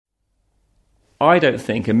I don't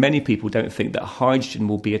think, and many people don't think, that hydrogen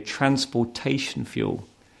will be a transportation fuel.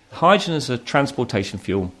 Hydrogen as a transportation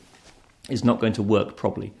fuel is not going to work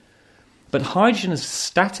properly. But hydrogen as a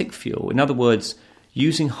static fuel, in other words,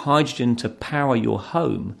 using hydrogen to power your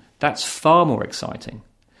home, that's far more exciting.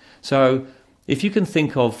 So if you can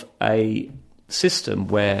think of a system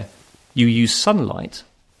where you use sunlight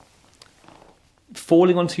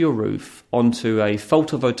falling onto your roof, onto a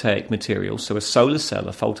photovoltaic material, so a solar cell,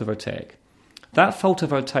 a photovoltaic, that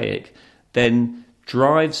photovoltaic then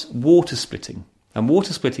drives water splitting. And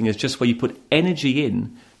water splitting is just where you put energy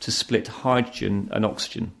in to split hydrogen and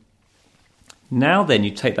oxygen. Now then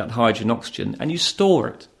you take that hydrogen and oxygen and you store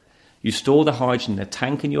it. You store the hydrogen in a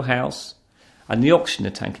tank in your house and the oxygen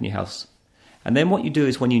in a tank in your house. And then what you do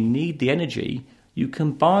is when you need the energy, you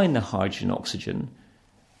combine the hydrogen and oxygen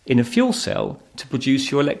in a fuel cell to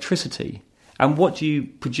produce your electricity. And what do you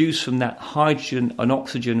produce from that hydrogen and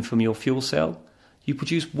oxygen from your fuel cell? You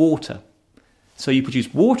produce water. So you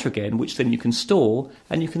produce water again, which then you can store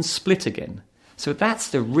and you can split again. So that's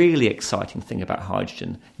the really exciting thing about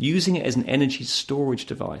hydrogen, using it as an energy storage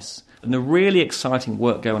device. And the really exciting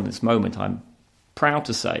work going on at this moment, I'm proud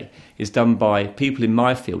to say, is done by people in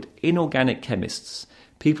my field, inorganic chemists,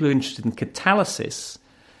 people who are interested in catalysis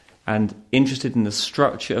and interested in the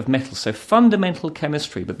structure of metals. So fundamental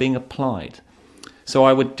chemistry, but being applied. So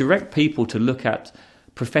I would direct people to look at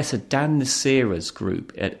Professor Dan Nacira's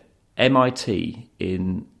group at MIT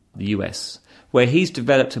in the US, where he's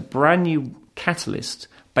developed a brand new catalyst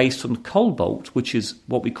based on cobalt, which is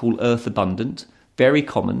what we call earth abundant, very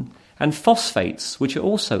common, and phosphates, which are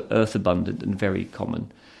also earth abundant and very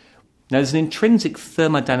common. Now, there's an intrinsic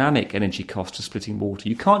thermodynamic energy cost to splitting water.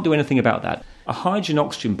 You can't do anything about that. A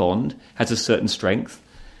hydrogen-oxygen bond has a certain strength,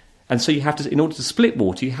 and so you have to, in order to split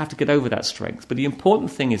water, you have to get over that strength. But the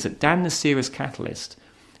important thing is that Dan Nacira's catalyst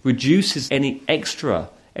reduces any extra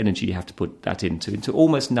energy you have to put that into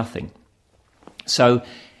almost nothing. So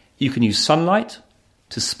you can use sunlight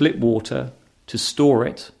to split water, to store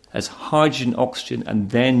it as hydrogen, oxygen,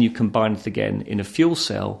 and then you combine it again in a fuel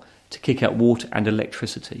cell to kick out water and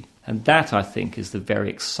electricity. And that, I think, is the very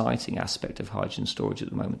exciting aspect of hydrogen storage at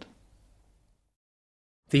the moment.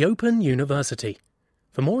 The Open University.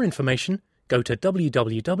 For more information, go to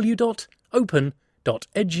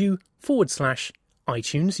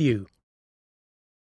www.open.edu/iTunes U.